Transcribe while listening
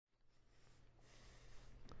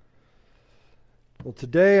Well,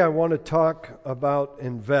 today I want to talk about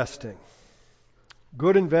investing.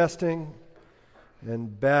 Good investing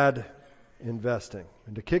and bad investing.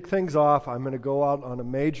 And to kick things off, I'm going to go out on a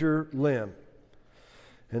major limb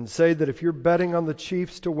and say that if you're betting on the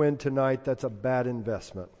Chiefs to win tonight, that's a bad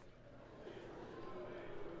investment.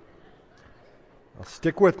 Now,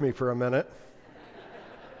 stick with me for a minute.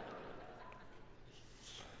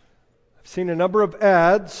 I've seen a number of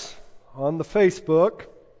ads on the Facebook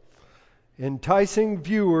enticing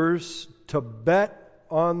viewers to bet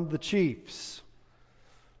on the Chiefs,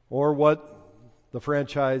 or what the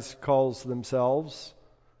franchise calls themselves,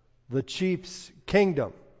 the Chiefs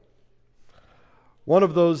Kingdom. One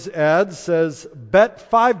of those ads says, bet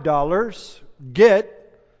 $5,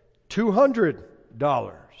 get $200.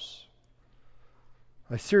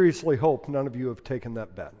 I seriously hope none of you have taken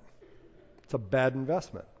that bet. It's a bad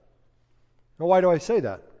investment. Now, why do I say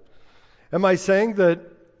that? Am I saying that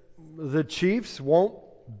the Chiefs won't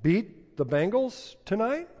beat the Bengals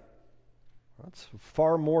tonight? That's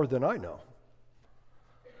far more than I know.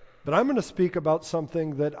 But I'm going to speak about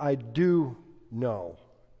something that I do know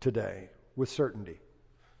today with certainty.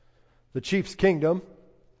 The Chiefs Kingdom,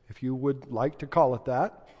 if you would like to call it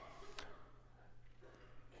that,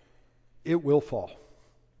 it will fall.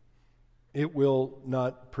 It will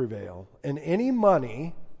not prevail. And any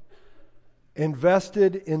money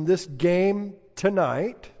invested in this game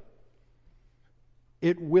tonight,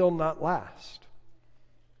 it will not last.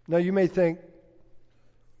 Now you may think,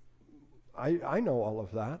 I know all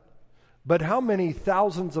of that, but how many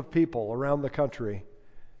thousands of people around the country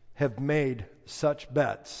have made such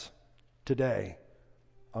bets today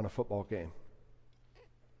on a football game?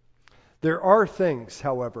 There are things,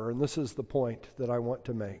 however, and this is the point that I want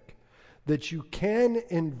to make, that you can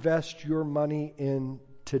invest your money in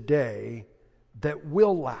today that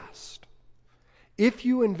will last. If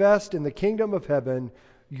you invest in the kingdom of heaven,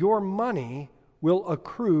 your money will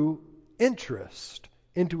accrue interest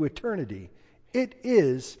into eternity. It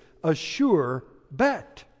is a sure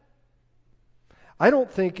bet. I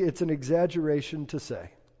don't think it's an exaggeration to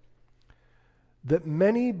say that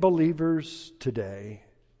many believers today,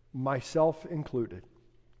 myself included,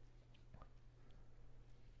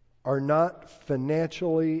 are not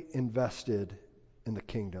financially invested in the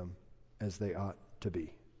kingdom as they ought to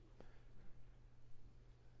be.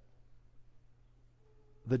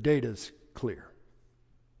 The data's clear.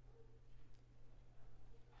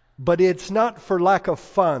 But it's not for lack of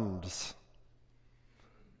funds.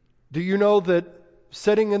 Do you know that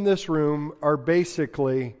sitting in this room are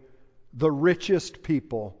basically the richest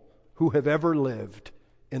people who have ever lived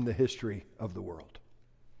in the history of the world?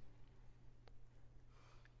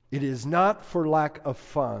 It is not for lack of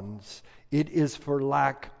funds. It is for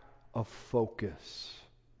lack of focus.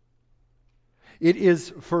 It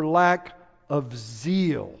is for lack of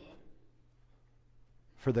zeal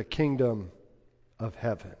for the kingdom of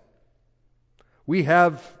heaven. We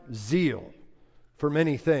have zeal for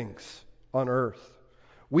many things on earth.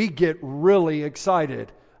 We get really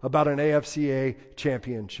excited about an AFCA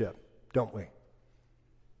championship, don't we?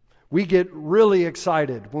 We get really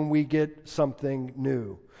excited when we get something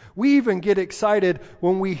new. We even get excited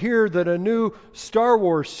when we hear that a new Star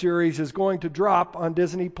Wars series is going to drop on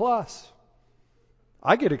Disney Plus.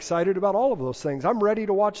 I get excited about all of those things. I'm ready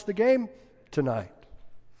to watch the game tonight.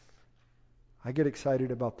 I get excited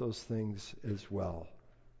about those things as well.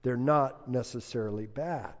 They're not necessarily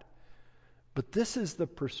bad. But this is the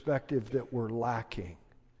perspective that we're lacking.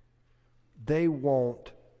 They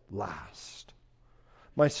won't last.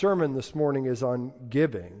 My sermon this morning is on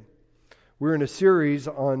giving. We're in a series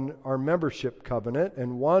on our membership covenant,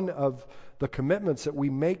 and one of the commitments that we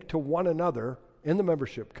make to one another in the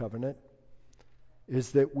membership covenant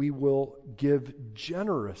is that we will give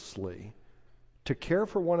generously to care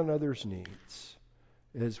for one another's needs,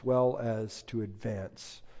 as well as to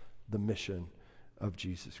advance the mission of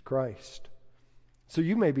Jesus Christ. So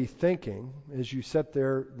you may be thinking, as you sit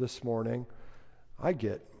there this morning, I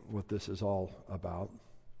get what this is all about.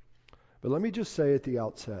 But let me just say at the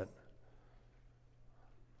outset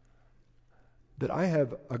that I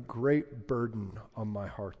have a great burden on my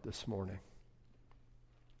heart this morning.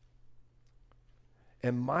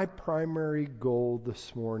 And my primary goal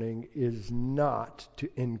this morning is not to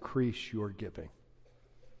increase your giving.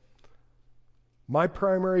 My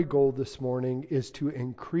primary goal this morning is to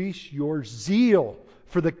increase your zeal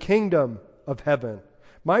for the kingdom of heaven.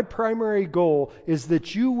 My primary goal is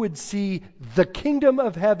that you would see the kingdom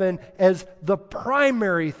of heaven as the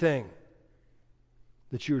primary thing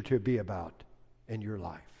that you are to be about in your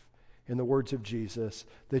life. In the words of Jesus,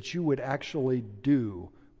 that you would actually do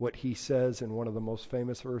what he says in one of the most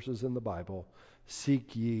famous verses in the Bible,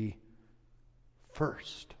 seek ye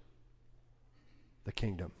first the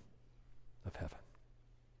kingdom of heaven.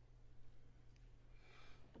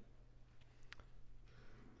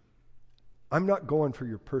 I'm not going for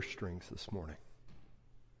your purse strings this morning.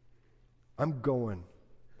 I'm going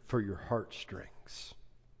for your heartstrings.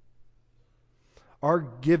 Our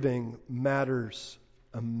giving matters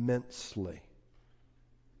immensely.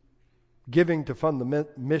 Giving to fund the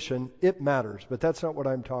mission, it matters, but that's not what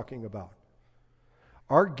I'm talking about.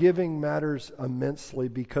 Our giving matters immensely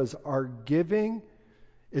because our giving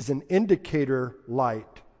is an indicator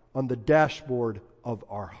light on the dashboard of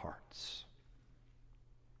our hearts.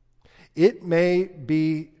 It may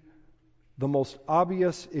be the most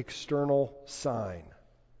obvious external sign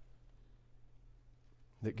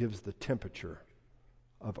that gives the temperature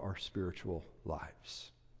of our spiritual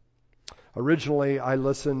lives. Originally, I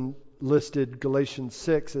listed Galatians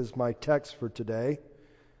 6 as my text for today,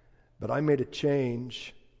 but I made a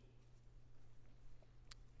change.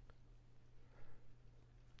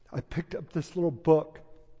 I picked up this little book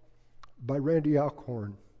by Randy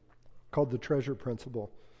Alcorn called The Treasure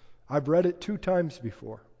Principle. I've read it 2 times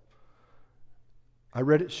before. I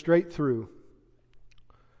read it straight through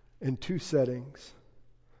in 2 settings,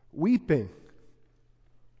 weeping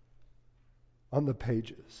on the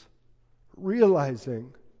pages,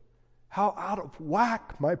 realizing how out of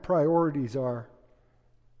whack my priorities are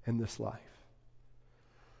in this life.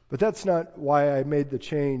 But that's not why I made the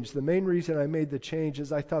change. The main reason I made the change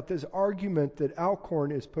is I thought this argument that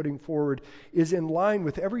Alcorn is putting forward is in line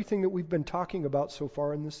with everything that we've been talking about so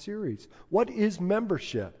far in this series. What is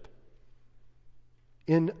membership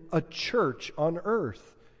in a church on earth?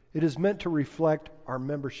 It is meant to reflect our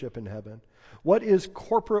membership in heaven. What is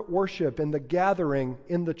corporate worship and the gathering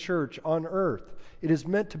in the church on earth? It is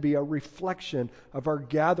meant to be a reflection of our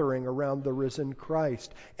gathering around the risen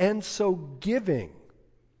Christ. And so giving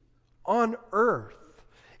on earth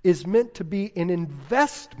is meant to be an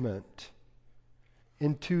investment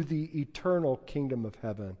into the eternal kingdom of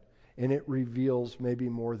heaven. And it reveals maybe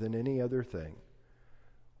more than any other thing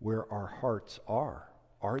where our hearts are.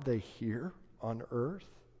 Are they here on earth?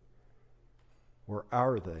 Or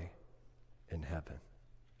are they in heaven?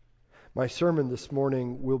 My sermon this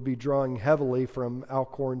morning will be drawing heavily from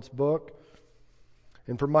Alcorn's book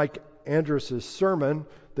and from Mike Andrus' sermon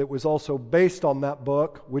that was also based on that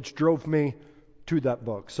book, which drove me to that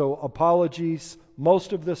book. So apologies,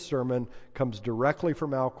 most of this sermon comes directly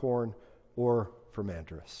from Alcorn or from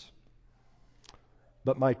Andrus.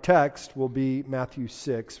 But my text will be Matthew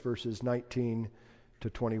 6, verses 19 to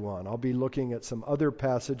 21. I'll be looking at some other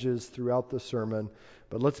passages throughout the sermon,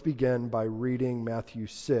 but let's begin by reading Matthew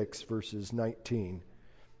 6, verses 19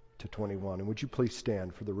 to 21. And would you please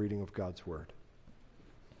stand for the reading of God's Word?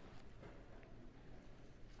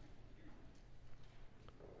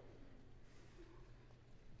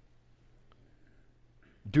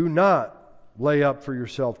 Do not lay up for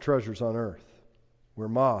yourself treasures on earth, where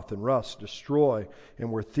moth and rust destroy,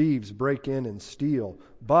 and where thieves break in and steal.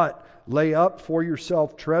 But lay up for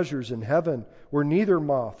yourself treasures in heaven, where neither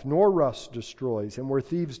moth nor rust destroys, and where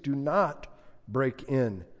thieves do not break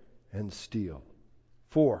in and steal.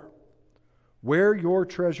 For where your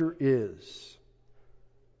treasure is,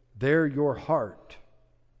 there your heart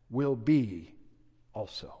will be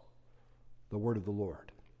also. The word of the Lord.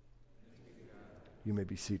 You may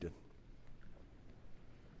be seated.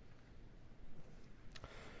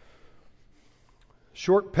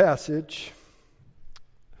 Short passage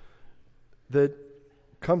that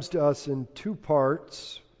comes to us in 2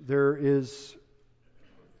 parts. There is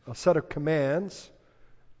a set of commands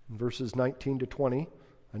in verses 19 to 20,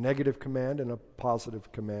 a negative command and a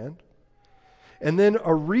positive command. And then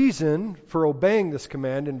a reason for obeying this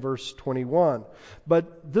command in verse 21.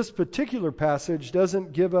 But this particular passage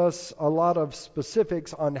doesn't give us a lot of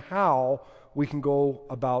specifics on how we can go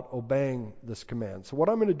about obeying this command. So what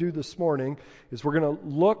I'm going to do this morning is we're going to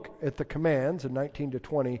look at the commands in 19 to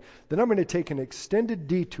 20. Then I'm going to take an extended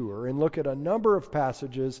detour and look at a number of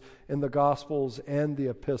passages in the Gospels and the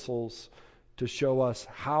epistles to show us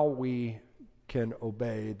how we can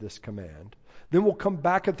obey this command. Then we'll come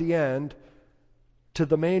back at the end to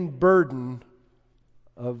the main burden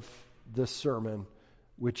of this sermon,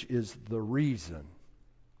 which is the reason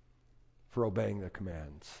for obeying the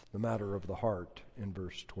commands, the matter of the heart in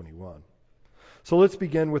verse 21. So let's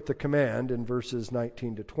begin with the command in verses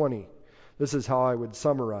 19 to 20. This is how I would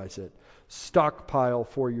summarize it. Stockpile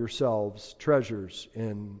for yourselves treasures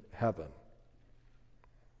in heaven.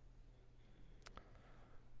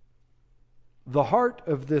 The heart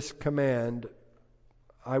of this command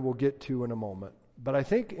I will get to in a moment. But I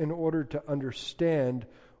think in order to understand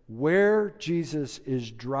where Jesus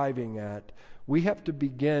is driving at, we have to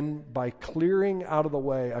begin by clearing out of the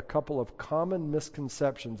way a couple of common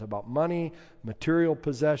misconceptions about money, material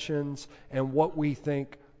possessions, and what we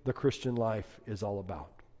think the Christian life is all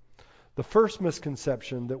about. The first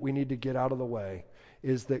misconception that we need to get out of the way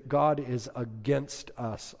is that God is against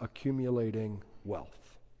us accumulating wealth.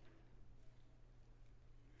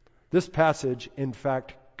 This passage, in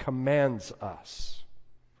fact, commands us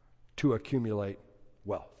to accumulate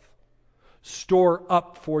wealth. Store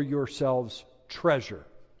up for yourselves treasure.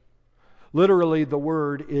 Literally, the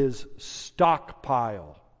word is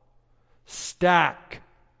stockpile, stack,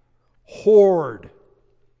 hoard,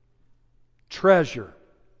 treasure.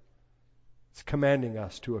 It's commanding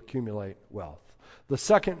us to accumulate wealth. The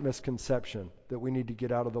second misconception that we need to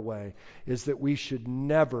get out of the way is that we should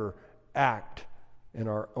never act in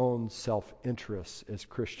our own self-interests as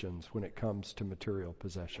Christians when it comes to material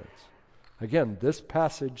possessions. Again, this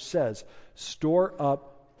passage says, store up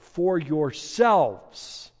for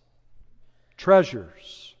yourselves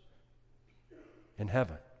treasures in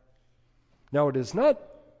heaven. Now, it is not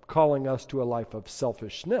calling us to a life of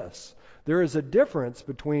selfishness. There is a difference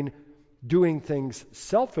between doing things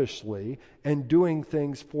selfishly and doing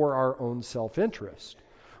things for our own self-interest.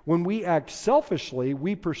 When we act selfishly,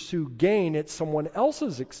 we pursue gain at someone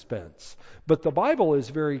else's expense. But the Bible is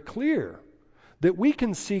very clear that we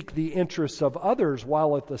can seek the interests of others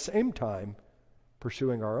while at the same time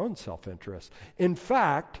pursuing our own self-interest. In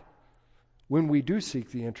fact, when we do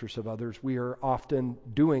seek the interests of others, we are often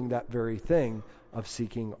doing that very thing of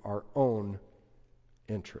seeking our own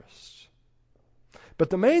interests. But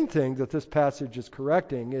the main thing that this passage is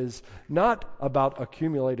correcting is not about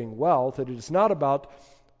accumulating wealth. It is not about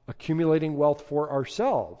accumulating wealth for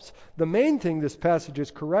ourselves. The main thing this passage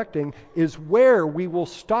is correcting is where we will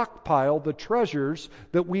stockpile the treasures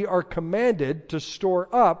that we are commanded to store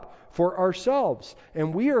up for ourselves.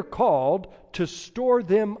 And we are called to store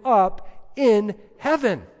them up in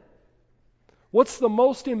heaven. What's the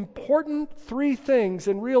most important three things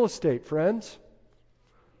in real estate, friends?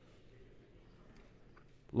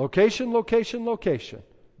 Location, location, location.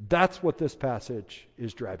 That's what this passage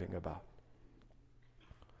is driving about.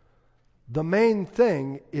 The main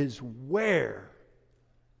thing is where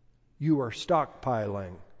you are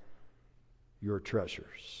stockpiling your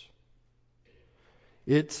treasures.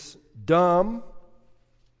 It's dumb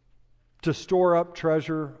to store up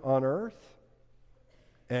treasure on earth,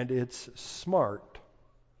 and it's smart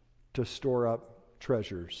to store up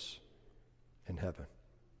treasures in heaven.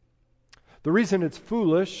 The reason it's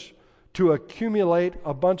foolish to accumulate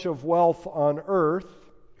a bunch of wealth on earth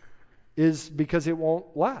is because it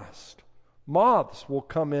won't last. Moths will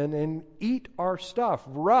come in and eat our stuff.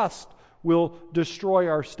 Rust will destroy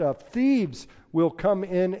our stuff. Thieves will come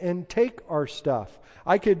in and take our stuff.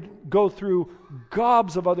 I could go through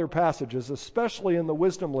gobs of other passages, especially in the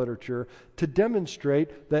wisdom literature, to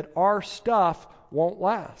demonstrate that our stuff won't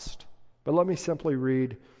last. But let me simply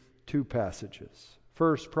read two passages.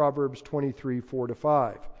 First, Proverbs 23,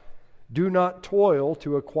 4-5. Do not toil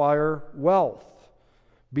to acquire wealth.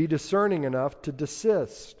 Be discerning enough to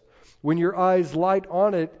desist. When your eyes light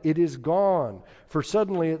on it, it is gone. For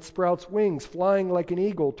suddenly it sprouts wings, flying like an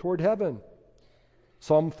eagle toward heaven.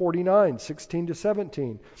 Psalm 49,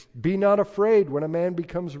 16-17. Be not afraid when a man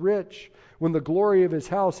becomes rich, when the glory of his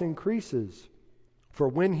house increases. For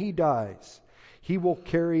when he dies, he will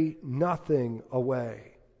carry nothing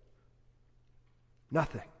away.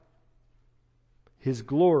 Nothing. His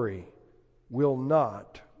glory will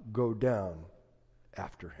not go down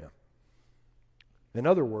after him. In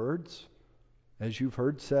other words, as you've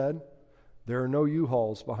heard said, there are no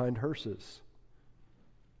U-Hauls behind hearses.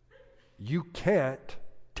 You can't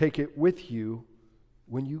take it with you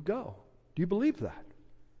when you go. Do you believe that?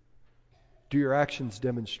 Do your actions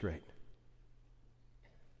demonstrate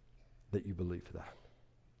that you believe that?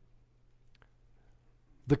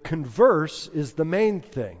 The converse is the main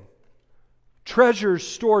thing. Treasures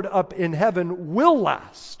stored up in heaven will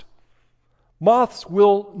last. Moths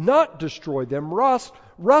will not destroy them.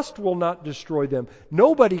 Rust will not destroy them.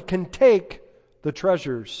 Nobody can take the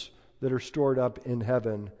treasures that are stored up in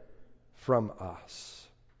heaven from us.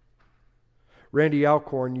 Randy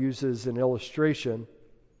Alcorn uses an illustration.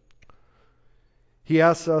 He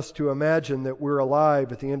asks us to imagine that we're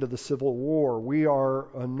alive at the end of the Civil War. We are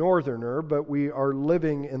a northerner, but we are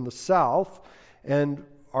living in the South, and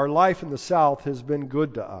our life in the South has been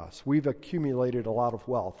good to us. We've accumulated a lot of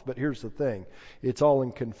wealth, but here's the thing. It's all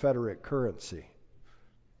in Confederate currency.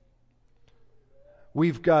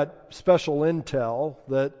 We've got special intel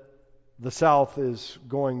that the South is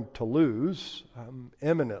going to lose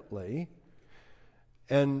imminently.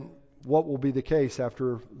 And what will be the case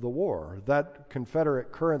after the war? That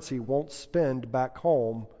Confederate currency won't spend back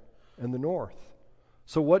home in the North.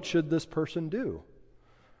 So what should this person do?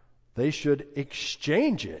 They should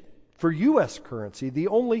exchange it for U.S. currency, the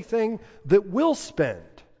only thing that will spend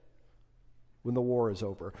when the war is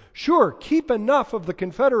over. Sure, keep enough of the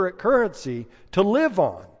Confederate currency to live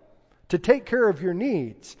on, to take care of your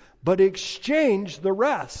needs, but exchange the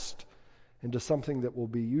rest into something that will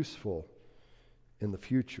be useful in the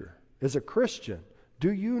future. As a Christian,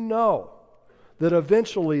 do you know that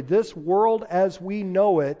eventually this world as we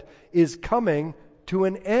know it is coming to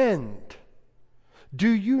an end? Do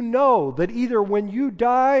you know that either when you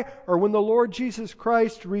die or when the Lord Jesus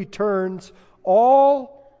Christ returns,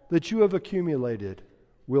 all that you have accumulated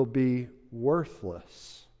will be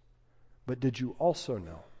worthless? But did you also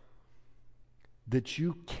know that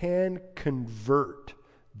you can convert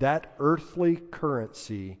that earthly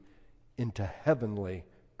currency into heavenly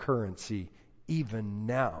currency even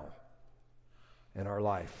now in our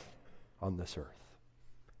life on this earth?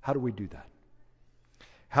 How do we do that?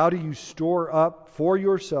 How do you store up for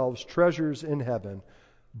yourselves treasures in heaven?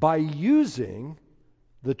 By using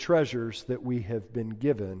the treasures that we have been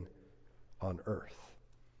given on earth.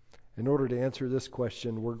 In order to answer this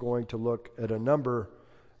question, we're going to look at a number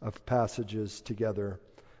of passages together.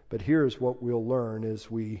 But here's what we'll learn as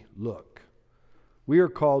we look. We are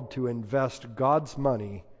called to invest God's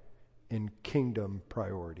money in kingdom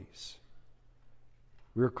priorities.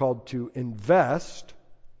 We are called to invest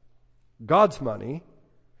God's money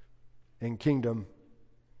in kingdom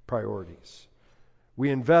priorities.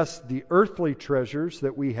 We invest the earthly treasures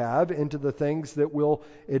that we have into the things that will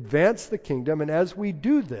advance the kingdom. And as we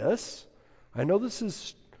do this, I know this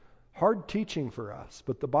is hard teaching for us,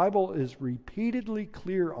 but the Bible is repeatedly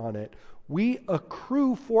clear on it. We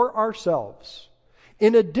accrue for ourselves,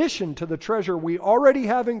 in addition to the treasure we already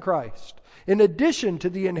have in Christ, in addition to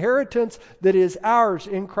the inheritance that is ours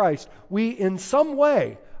in Christ, we in some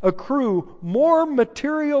way accrue more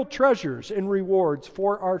material treasures and rewards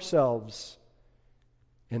for ourselves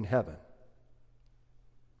in heaven.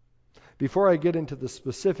 Before I get into the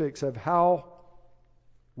specifics of how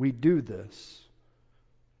we do this,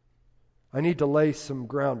 I need to lay some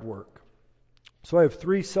groundwork. So I have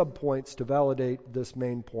 3 subpoints to validate this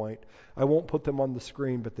main point. I won't put them on the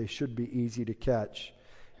screen, but they should be easy to catch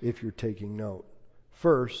if you're taking note.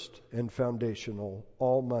 First and foundational,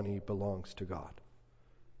 all money belongs to God.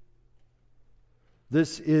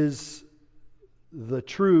 This is the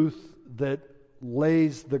truth that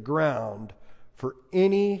lays the ground for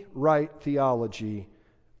any right theology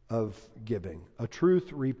of giving. A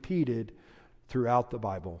truth repeated throughout the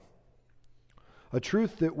Bible. A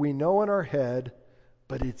truth that we know in our head,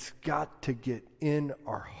 but it's got to get in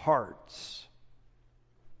our hearts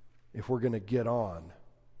if we're going to get on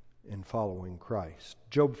in following Christ.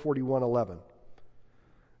 Job 41:11.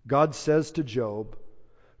 God says to Job,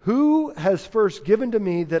 "Who has first given to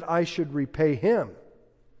me that I should repay him?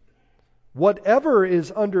 Whatever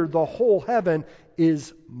is under the whole heaven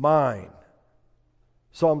is mine."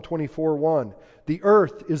 Psalm 24:1. The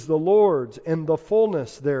earth is the Lord's and the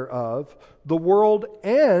fullness thereof, the world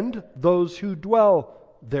and those who dwell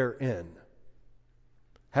therein.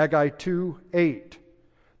 Haggai 2:8.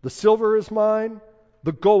 The silver is mine,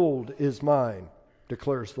 the gold is mine,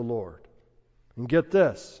 declares the Lord. And get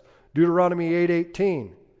this, Deuteronomy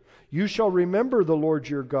 8:18. You shall remember the Lord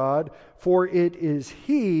your God, for it is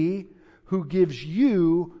He who gives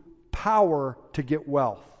you power to get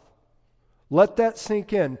wealth. Let that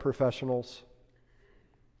sink in, professionals.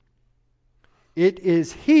 It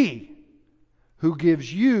is He who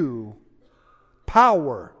gives you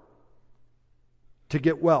power to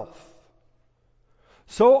get wealth.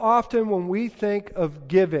 So often when we think of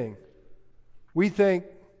giving, we think,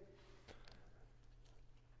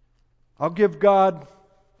 I'll give God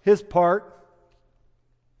His part.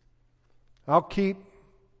 I'll keep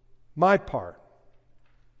my part.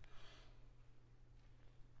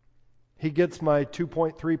 He gets my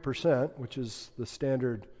 2.3%, which is the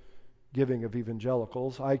standard giving of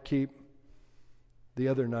evangelicals. I keep the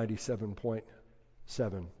other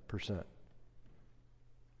 97.7%.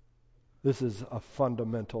 This is a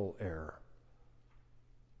fundamental error.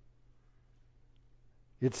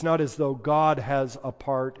 It's not as though God has a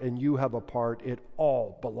part and you have a part. It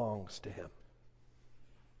all belongs to Him.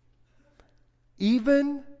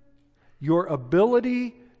 Even your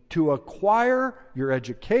ability to acquire your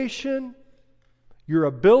education, your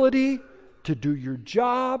ability to do your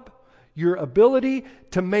job, your ability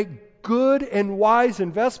to make good and wise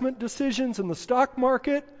investment decisions in the stock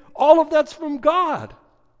market, All of that's from God.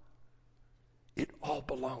 It all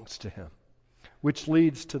belongs to Him. Which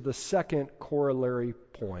leads to the second corollary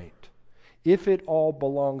point. If it all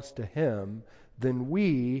belongs to Him, then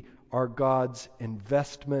we are God's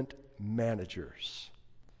investment managers.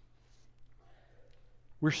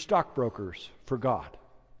 We're stockbrokers for God.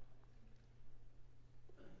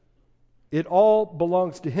 It all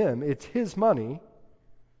belongs to Him. It's His money.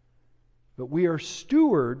 But we are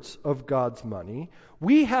stewards of God's money.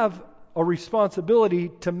 We have a responsibility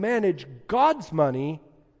to manage God's money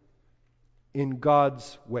in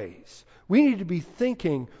God's ways. We need to be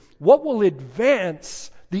thinking, what will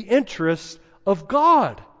advance the interests of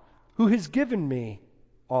God who has given me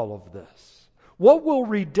all of this? What will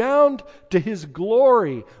redound to His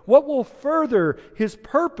glory? What will further His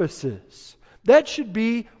purposes? That should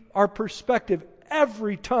be our perspective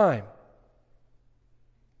every time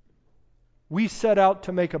we set out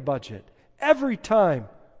to make a budget. Every time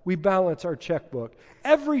we balance our checkbook.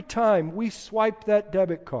 Every time we swipe that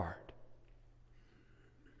debit card.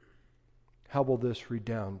 How will this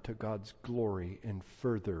redound to God's glory and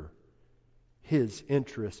further His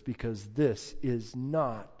interest? Because this is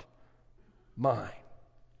not mine.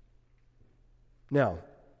 Now,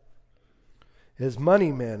 as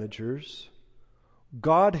money managers,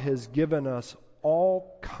 God has given us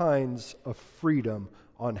all kinds of freedom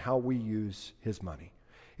on how we use His money.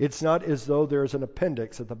 It's not as though there's an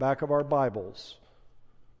appendix at the back of our Bibles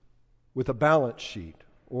with a balance sheet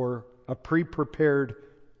or a pre-prepared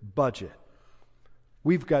budget.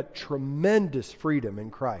 We've got tremendous freedom in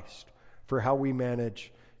Christ for how we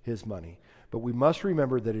manage His money. But we must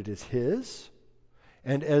remember that it is His,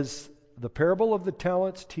 and as the parable of the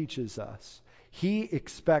talents teaches us, He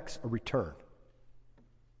expects a return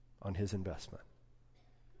on His investment.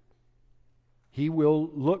 He will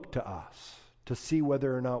look to us to see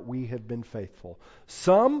whether or not we have been faithful.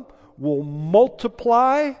 Some will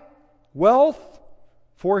multiply wealth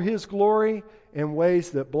for His glory in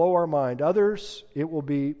ways that blow our mind. Others, it will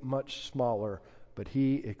be much smaller, but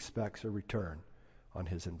He expects a return on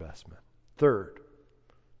His investment. Third,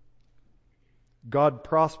 God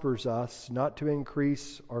prospers us not to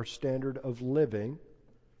increase our standard of living,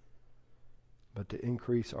 but to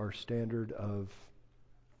increase our standard of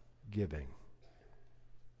giving.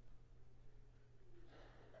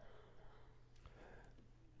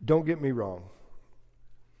 Don't get me wrong.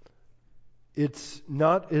 It's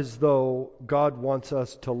not as though God wants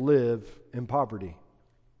us to live in poverty.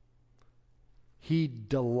 He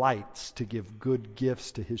delights to give good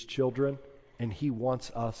gifts to His children, and He wants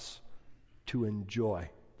us to enjoy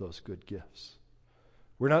those good gifts.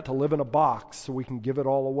 We're not to live in a box so we can give it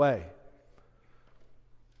all away.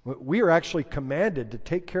 We are actually commanded to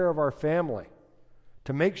take care of our family,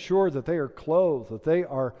 to make sure that they are clothed, that they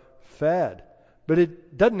are fed. But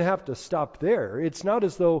it doesn't have to stop there. It's not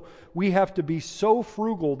as though we have to be so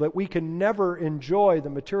frugal that we can never enjoy the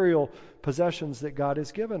material possessions that God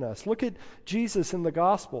has given us. Look at Jesus in the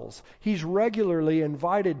Gospels. He's regularly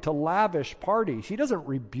invited to lavish parties. He doesn't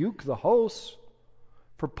rebuke the hosts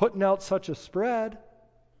for putting out such a spread.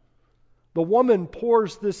 The woman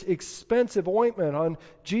pours this expensive ointment on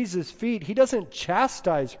Jesus' feet. He doesn't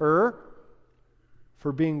chastise her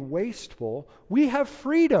for being wasteful. We have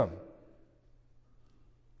freedom.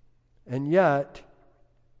 And yet,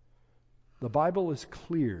 the Bible is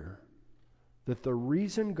clear that the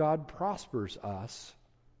reason God prospers us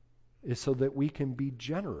is so that we can be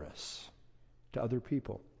generous to other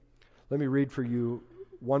people. Let me read for you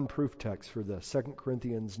one proof text for this. 2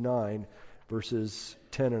 Corinthians 9, verses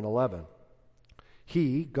 10 and 11.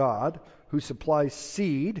 He, God, who supplies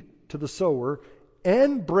seed to the sower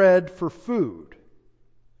and bread for food,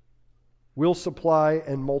 will supply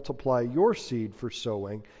and multiply your seed for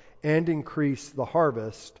sowing and increase the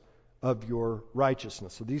harvest of your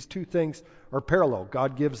righteousness. So these two things are parallel.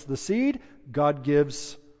 God gives the seed, God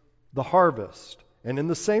gives the harvest. And in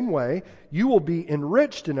the same way, you will be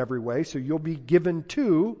enriched in every way, so you'll be given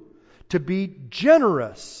to be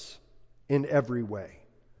generous in every way,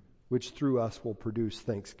 which through us will produce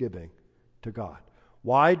thanksgiving to God.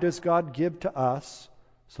 Why does God give to us?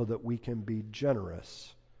 So that we can be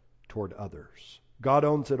generous toward others. God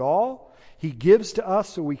owns it all. He gives to us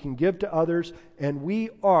so we can give to others, and we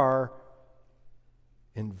are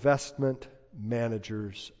investment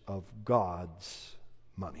managers of God's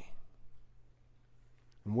money.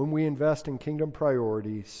 And when we invest in kingdom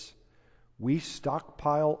priorities, we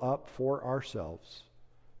stockpile up for ourselves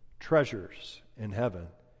treasures in heaven,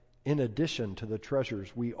 in addition to the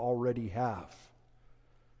treasures we already have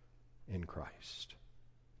in Christ.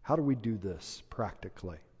 How do we do this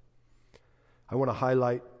practically? I want to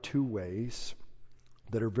highlight two ways.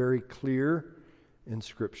 that are very clear in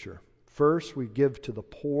Scripture. First, we give to the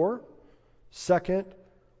poor. Second,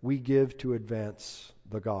 we give to advance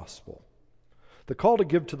the gospel. The call to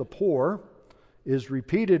give to the poor is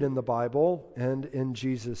repeated in the Bible and in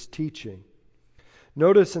Jesus' teaching.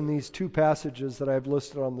 Notice in these two passages that I've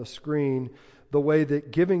listed on the screen the way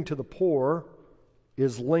that giving to the poor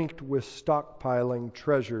is linked with stockpiling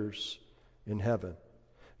treasures in heaven.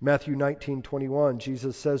 Matthew 19:21,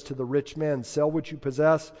 Jesus says to the rich man, "Sell what you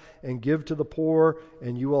possess and give to the poor,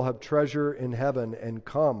 and you will have treasure in heaven, and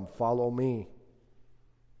come, follow me."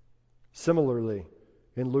 Similarly,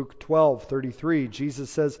 in Luke 12:33, Jesus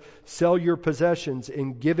says, "Sell your possessions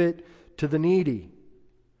and give it to the needy.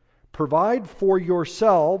 Provide for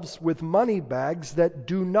yourselves with money bags that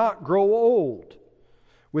do not grow old,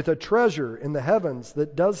 with a treasure in the heavens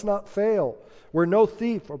that does not fail, where no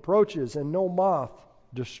thief approaches and no moth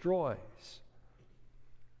destroys."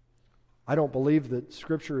 I don't believe that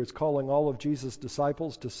Scripture is calling all of Jesus'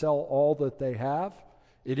 disciples to sell all that they have.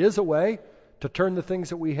 It is a way to turn the things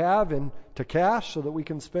that we have into cash so that we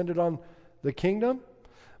can spend it on the kingdom.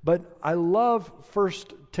 But I love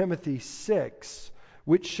 1 Timothy 6,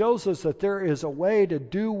 which shows us that there is a way to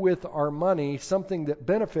do with our money something that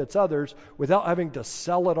benefits others without having to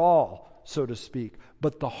sell it all, so to speak.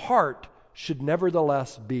 But the heart should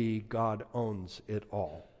nevertheless be God owns it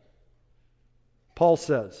all. Paul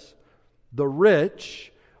says, "The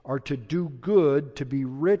rich are to do good, to be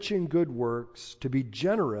rich in good works, to be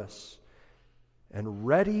generous, and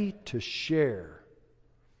ready to share,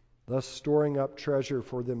 thus storing up treasure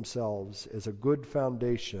for themselves as a good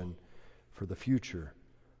foundation for the future,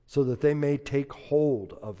 so that they may take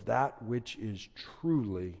hold of that which is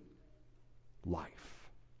truly life."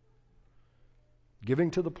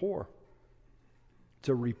 Giving to the poor. It's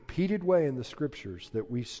a repeated way in the Scriptures that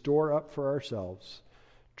we store up for ourselves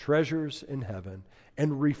treasures in heaven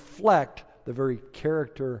and reflect the very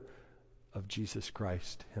character of Jesus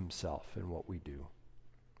Christ himself in what we do.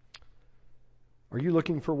 Are you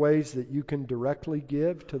looking for ways that you can directly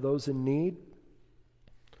give to those in need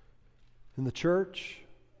in the church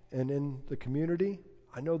and in the community?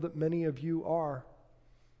 I know that many of you are.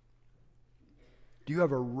 Do you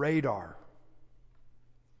have a radar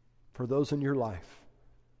for those in your life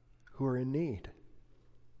who are in need?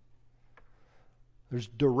 There's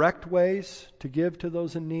direct ways to give to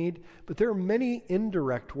those in need, but there are many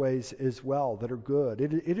indirect ways as well that are good.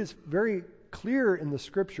 It is very clear in the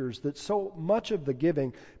Scriptures that so much of the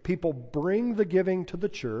giving, people bring the giving to the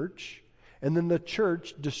church, and then the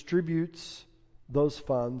church distributes those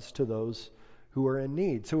funds to those who are in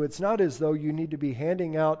need. So it's not as though you need to be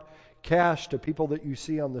handing out cash to people that you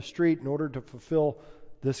see on the street in order to fulfill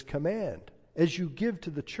this command. As you give to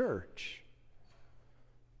the church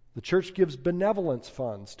gives benevolence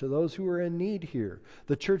funds to those who are in need here.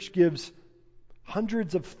 The church gives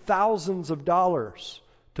hundreds of thousands of dollars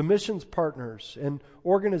to missions partners and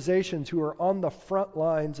organizations who are on the front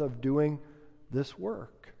lines of doing this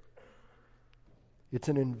work. It's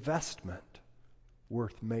an investment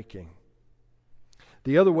worth making.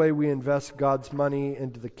 The other way we invest God's money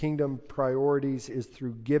into the kingdom priorities is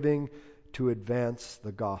through giving to advance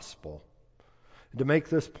the gospel. And to make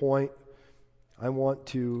this point, I want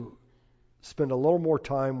to spend a little more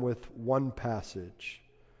time with one passage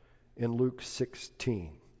in Luke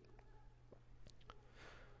 16.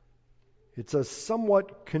 It's a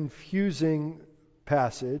somewhat confusing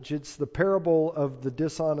passage. It's the parable of the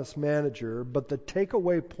dishonest manager, but the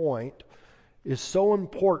takeaway point is so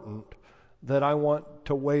important that I want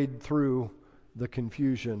to wade through the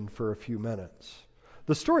confusion for a few minutes.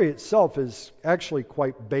 The story itself is actually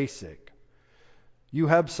quite basic. You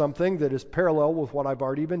have something that is parallel with what I've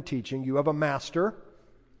already been teaching. You have a master,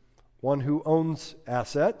 one who owns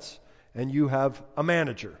assets, and you have a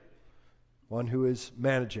manager, one who is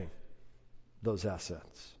managing those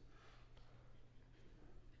assets.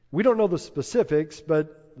 We don't know the specifics,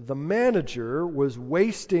 but the manager was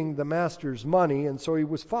wasting the master's money, and so he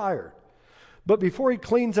was fired. But before he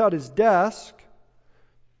cleans out his desk,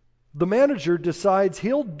 the manager decides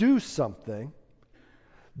he'll do something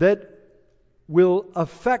that will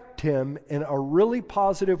affect him in a really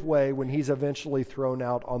positive way when he's eventually thrown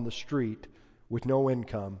out on the street with no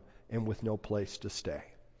income and with no place to stay.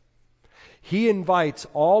 He invites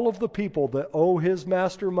all of the people that owe his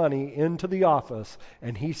master money into the office,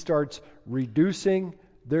 and he starts reducing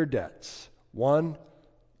their debts one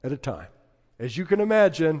at a time. As you can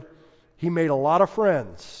imagine, he made a lot of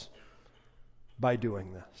friends by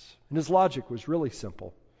doing this. And his logic was really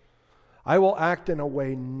simple. I will act in a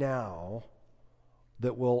way now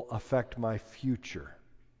that will affect my future.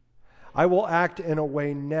 I will act in a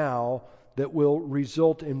way now that will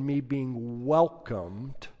result in me being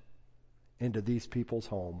welcomed into these people's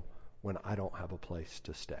home when I don't have a place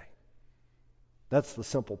to stay. That's the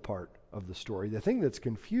simple part of the story. The thing that's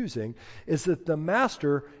confusing is that the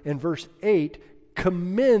master in verse 8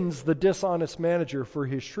 commends the dishonest manager for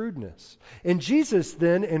his shrewdness. And Jesus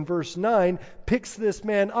then in verse 9 picks this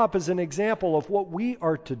man up as an example of what we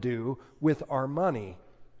are to do with our money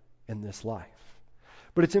in this life.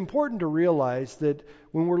 But it's important to realize that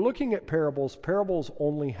when we're looking at parables, parables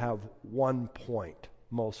only have one point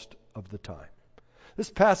most of the time. This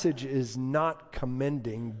passage is not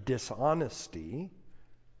commending dishonesty.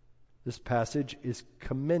 This passage is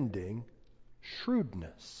commending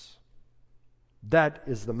shrewdness. That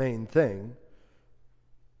is the main thing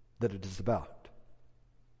that it is about.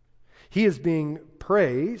 He is being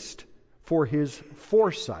praised for his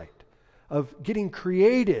foresight of getting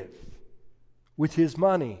creative with his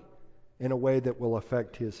money in a way that will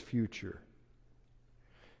affect his future.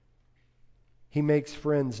 He makes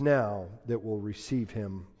friends now that will receive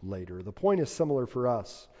him later. The point is similar for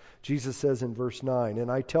us. Jesus says in verse 9, "And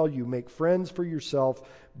I tell you, make friends for yourself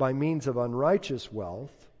by means of unrighteous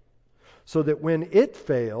wealth, so that when it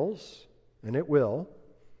fails, and it will,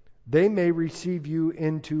 they may receive you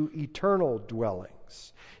into eternal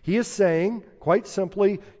dwellings." He is saying, quite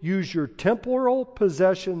simply, use your temporal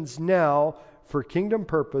possessions now for kingdom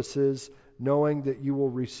purposes, knowing that you will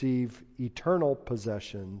receive eternal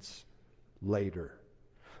possessions later.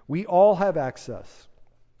 We all have access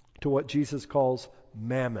to what Jesus calls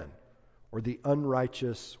mammon, or the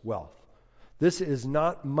unrighteous wealth. This is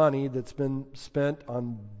not money that's been spent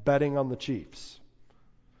on betting on the Chiefs,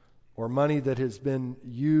 or money that has been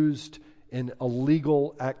used in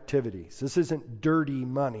illegal activities. This isn't dirty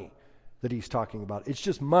money that he's talking about. It's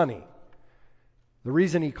just money. The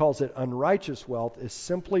reason he calls it unrighteous wealth is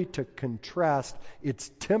simply to contrast its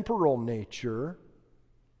temporal nature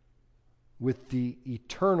with the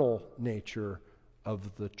eternal nature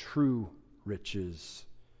of the true riches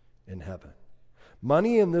in heaven.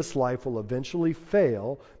 Money in this life will eventually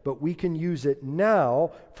fail, but we can use it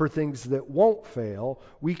now for things that won't fail.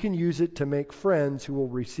 We can use it to make friends who will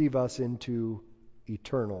receive us into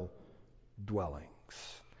eternal dwellings.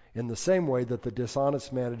 In the same way that the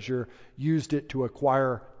dishonest manager used it to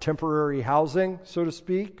acquire temporary housing, so to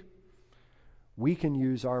speak, we can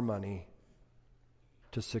use our money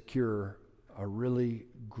to secure a really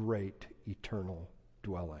great eternal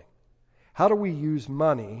dwelling. How do we use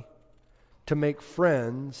money to make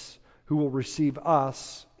friends who will receive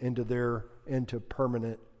us into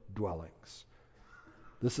permanent dwellings?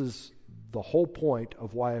 This is the whole point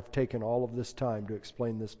of why I've taken all of this time to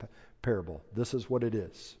explain this parable. This is what it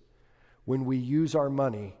is. When we use our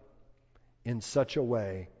money in such a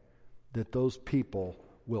way that those people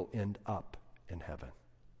will end up in heaven.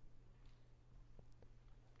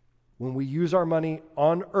 When we use our money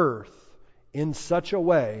on earth in such a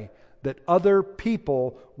way that other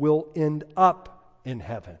people will end up in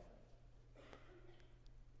heaven.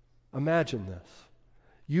 Imagine this.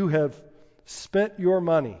 You have spent your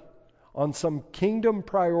money on some kingdom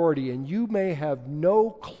priority, and you may have no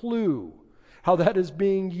clue how that is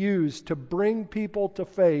being used to bring people to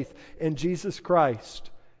faith in Jesus Christ.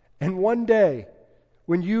 And one day,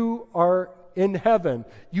 when you are in heaven,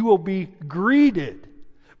 you will be greeted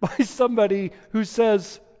by somebody who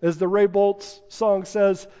says, as the Ray Boltz song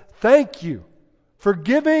says, "Thank you for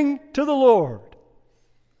giving to the Lord.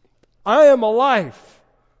 I am a life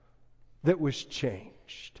that was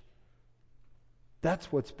changed."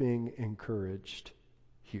 That's what's being encouraged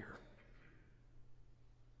here.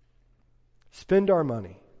 Spend our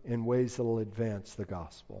money in ways that will advance the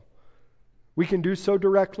gospel. We can do so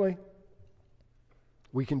directly.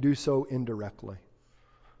 We can do so indirectly.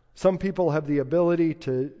 Some people have the ability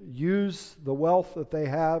to use the wealth that they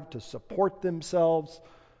have to support themselves.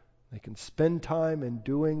 They can spend time in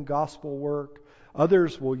doing gospel work.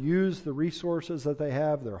 Others will use the resources that they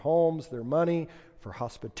have, their homes, their money, for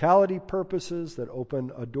hospitality purposes that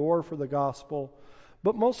open a door for the gospel.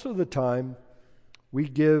 But most of the time, we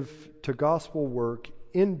give to gospel work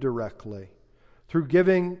indirectly through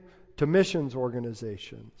giving to missions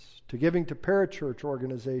organizations, to giving to parachurch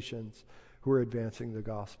organizations who are advancing the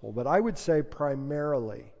gospel. But I would say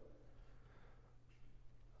primarily,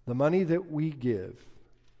 the money that we give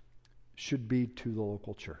should be to the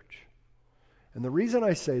local church. And the reason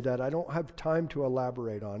I say that, I don't have time to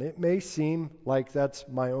elaborate on. It may seem like that's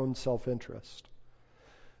my own self-interest.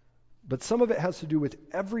 But some of it has to do with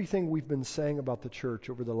everything we've been saying about the church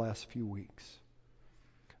over the last few weeks.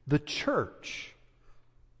 The church,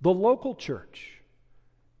 the local church,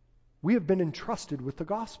 we have been entrusted with the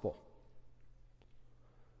gospel.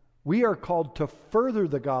 We are called to further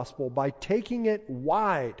the gospel by taking it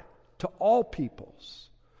wide to all peoples.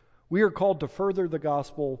 We are called to further the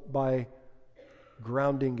gospel by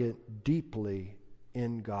grounding it deeply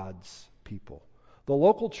in God's people. The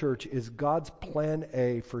local church is God's plan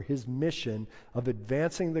A for his mission of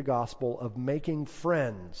advancing the gospel, of making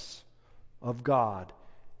friends of God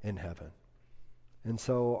in heaven. And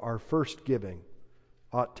so our first giving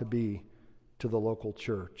ought to be to the local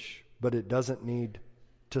church, but it doesn't need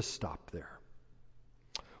to stop there.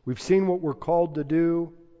 We've seen what we're called to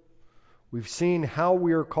do. We've seen how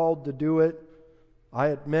we are called to do it. I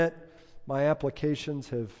admit my applications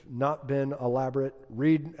have not been elaborate.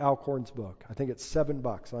 Read Alcorn's book. I think it's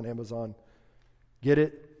 $7 on Amazon. Get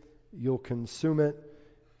it. You'll consume it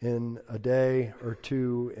in a day or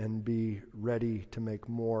two and be ready to make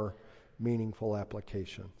more meaningful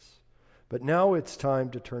applications. But now it's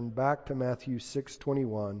time to turn back to Matthew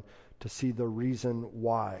 6:21 to see the reason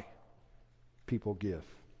why people give,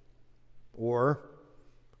 or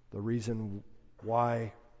the reason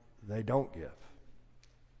why they don't give.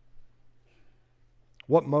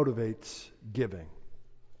 What motivates giving?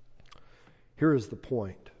 Here is the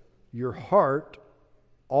point. Your heart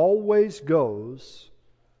always goes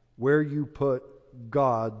where you put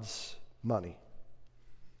God's money.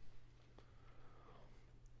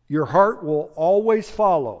 Your heart will always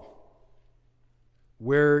follow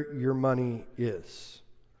where your money is.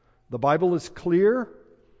 The Bible is clear.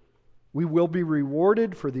 We will be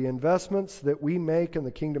rewarded for the investments that we make in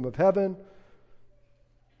the kingdom of heaven.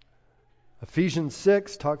 Ephesians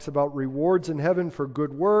 6 talks about rewards in heaven for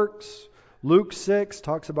good works. Luke 6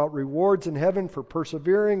 talks about rewards in heaven for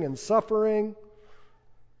persevering and suffering.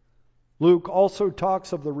 Luke also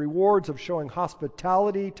talks of the rewards of showing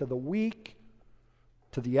hospitality to the weak,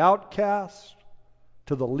 to the outcast,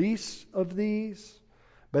 to the least of these.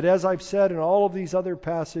 But as I've said in all of these other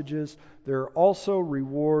passages, there are also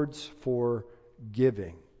rewards for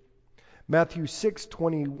giving. Matthew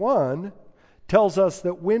 6:21 tells us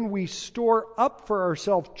that when we store up for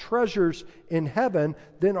ourselves treasures in heaven,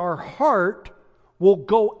 then our heart will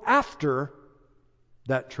go after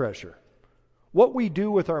that treasure. What we do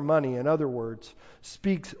with our money, in other words,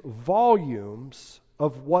 speaks volumes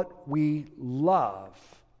of what we love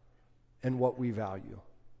and what we value.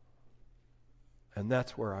 And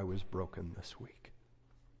that's where I was broken this week.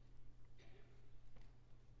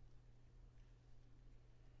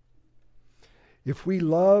 If we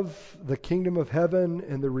love the kingdom of heaven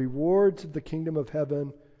and the rewards of the kingdom of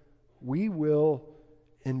heaven, we will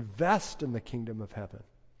invest in the kingdom of heaven.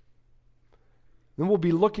 Then we'll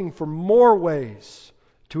be looking for more ways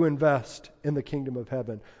to invest in the kingdom of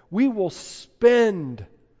heaven. We will spend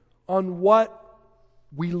on what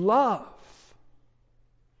we love.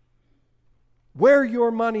 Where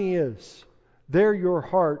your money is, there your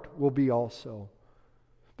heart will be also.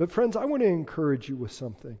 But friends, I want to encourage you with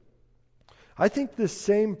something. I think this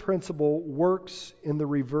same principle works in the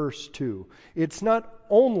reverse too. It's not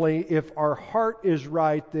only if our heart is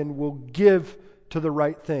right, then we'll give to the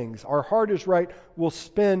right things. Our heart is right, we'll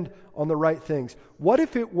spend on the right things. What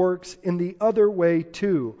if it works in the other way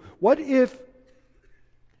too? What if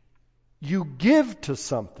you give to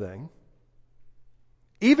something,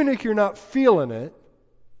 even if you're not feeling it,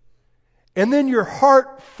 and then your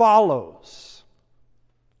heart follows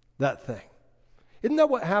that thing? Isn't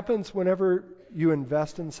that what happens whenever you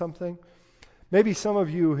invest in something? Maybe some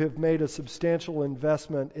of you have made a substantial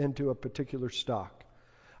investment into a particular stock.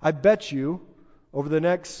 I bet you over the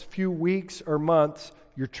next few weeks or months,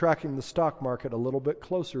 you're tracking the stock market a little bit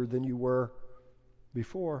closer than you were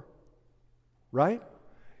before. Right?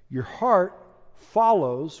 Your heart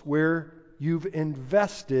follows where you've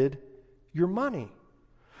invested your money.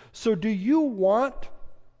 So do you want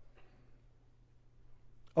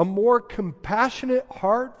a more compassionate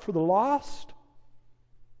heart for the lost?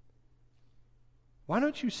 Why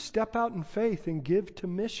don't you step out in faith and give to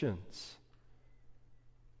missions?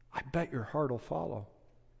 I bet your heart will follow.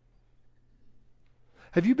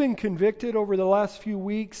 Have you been convicted over the last few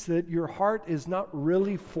weeks that your heart is not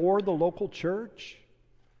really for the local church?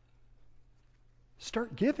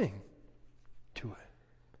 Start giving to it.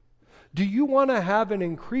 Do you want to have an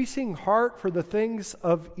increasing heart for the things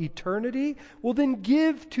of eternity? Well, then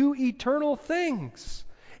give to eternal things.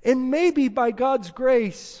 And maybe by God's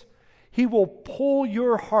grace, He will pull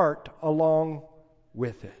your heart along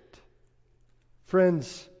with it.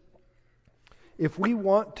 Friends, if we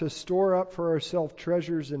want to store up for ourselves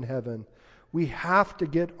treasures in heaven, we have to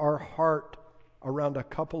get our heart around a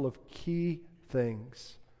couple of key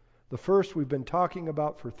things. The first we've been talking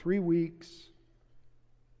about for 3 weeks.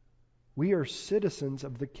 We are citizens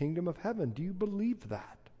of the kingdom of heaven. Do you believe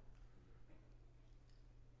that?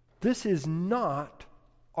 This is not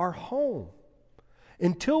our home.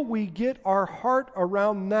 Until we get our heart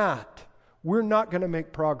around that, we're not going to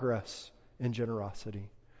make progress in generosity.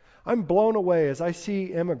 I'm blown away as I see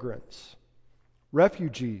immigrants,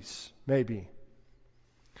 refugees maybe,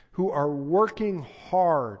 who are working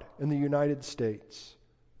hard in the United States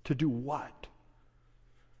to do what?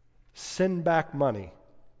 Send back money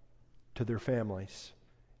to their families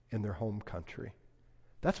in their home country.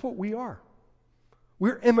 That's what we are.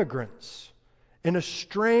 We're immigrants in a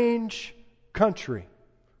strange country.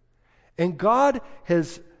 And God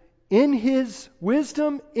has, in His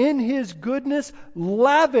wisdom, in His goodness,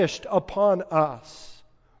 lavished upon us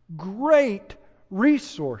great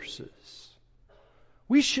resources.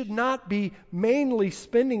 We should not be mainly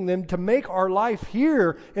spending them to make our life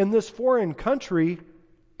here in this foreign country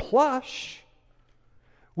plush.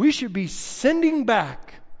 We should be sending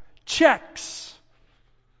back checks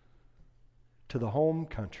to the home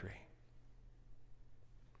country.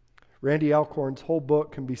 Randy Alcorn's whole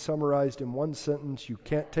book can be summarized in one sentence. You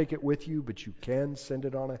can't take it with you, but you can send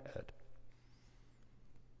it on ahead.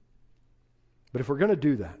 But if we're going to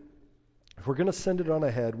do that, if we're going to send it on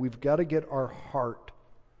ahead, we've got to get our heart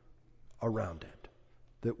around it.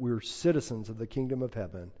 That we're citizens of the kingdom of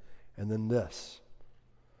heaven. And then this,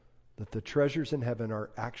 that the treasures in heaven are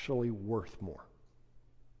actually worth more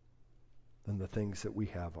than the things that we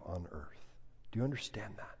have on earth. Do you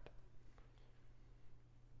understand that?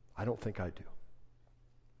 I don't think I do.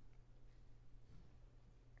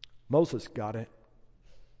 Moses got it.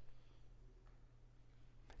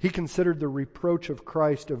 He considered the reproach of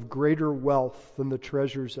Christ of greater wealth than the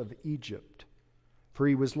treasures of Egypt, for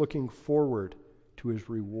he was looking forward to his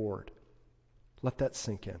reward. Let that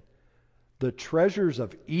sink in. The treasures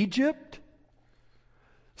of Egypt?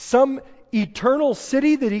 Some eternal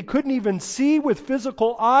city that he couldn't even see with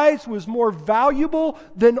physical eyes was more valuable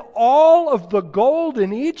than all of the gold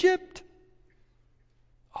in Egypt?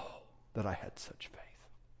 Oh, that I had such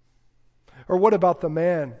faith. Or what about the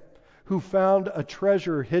man who found a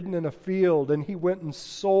treasure hidden in a field and he went and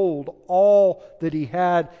sold all that he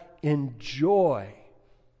had in joy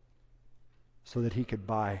so that he could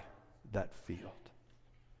buy that field?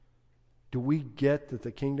 Do we get that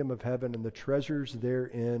the kingdom of heaven and the treasures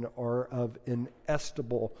therein are of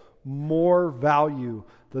inestimable more value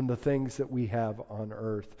than the things that we have on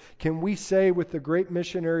earth? Can we say with the great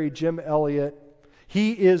missionary Jim Elliot,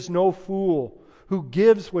 he is no fool who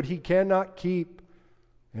gives what he cannot keep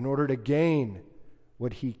in order to gain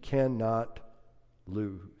what he cannot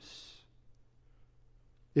lose?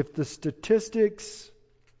 If the statistics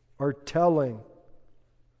are telling,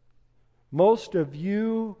 most of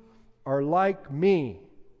you are like me.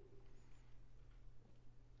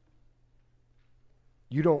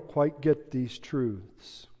 You don't quite get these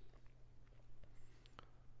truths.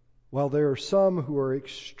 While there are some who are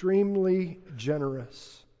extremely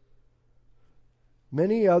generous,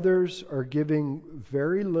 many others are giving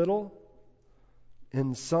very little,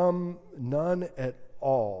 and some none at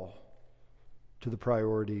all to the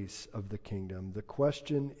priorities of the kingdom. The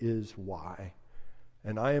question is why?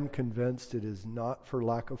 And I am convinced it is not for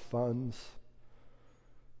lack of funds.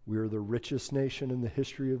 We are the richest nation in the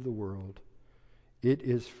history of the world. It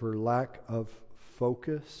is for lack of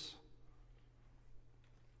focus.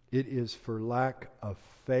 It is for lack of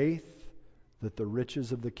faith that the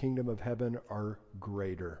riches of the kingdom of heaven are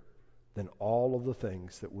greater than all of the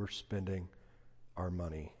things that we're spending our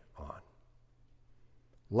money on.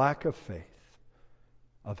 Lack of faith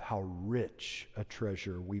of how rich a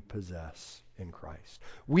treasure we possess in Christ.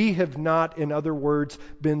 We have not, in other words,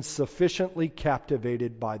 been sufficiently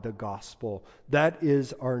captivated by the gospel. That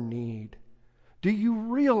is our need. Do you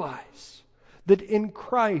realize that in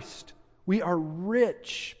Christ we are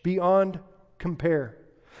rich beyond compare?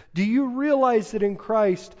 Do you realize that in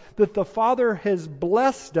Christ that the Father has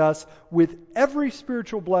blessed us with every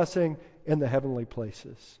spiritual blessing in the heavenly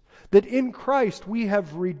places? That in Christ we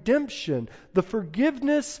have redemption, the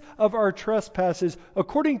forgiveness of our trespasses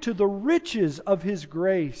according to the riches of His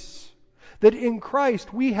grace. That in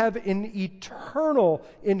Christ we have an eternal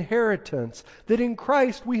inheritance. That in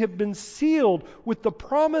Christ we have been sealed with the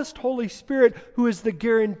promised Holy Spirit, who is the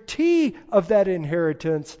guarantee of that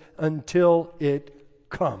inheritance until it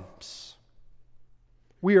comes.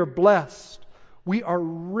 We are blessed. We are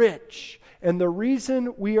rich. And the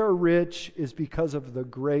reason we are rich is because of the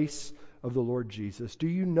grace of the Lord Jesus. Do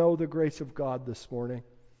you know the grace of God this morning?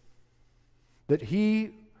 That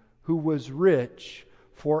He who was rich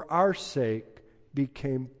for our sake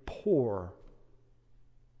became poor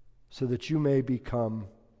so that you may become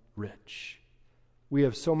rich. We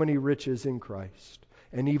have so many riches in Christ,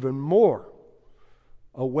 and even more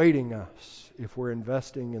awaiting us if we're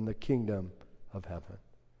investing in the kingdom of heaven.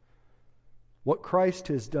 What Christ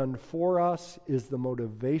has done for us is the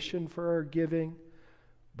motivation for our giving,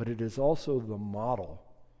 but it is also the model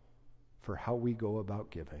for how we go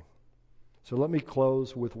about giving. So let me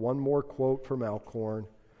close with one more quote from Alcorn.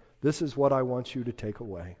 This is what I want you to take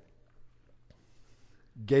away.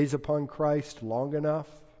 Gaze upon Christ long enough,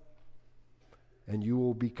 and you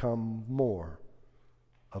will become more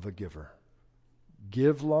of a giver.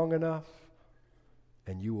 Give long enough,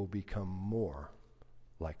 and you will become more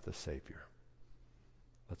like the Savior.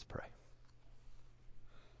 Let's pray.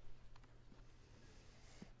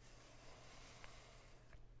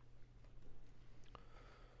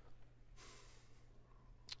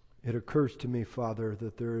 It occurs to me, Father,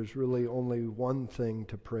 that there is really only one thing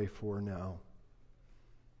to pray for now,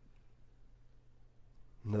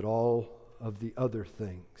 and that all of the other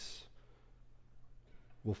things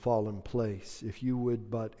will fall in place if you would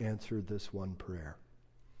but answer this one prayer.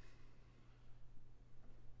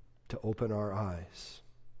 To open our eyes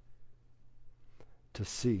to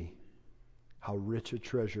see how rich a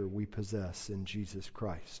treasure we possess in Jesus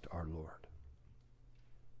Christ our Lord.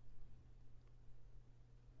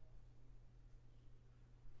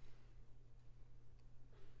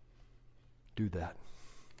 Do that,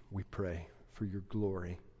 we pray, for your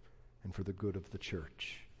glory and for the good of the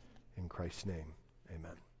church. In Christ's name,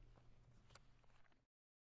 amen.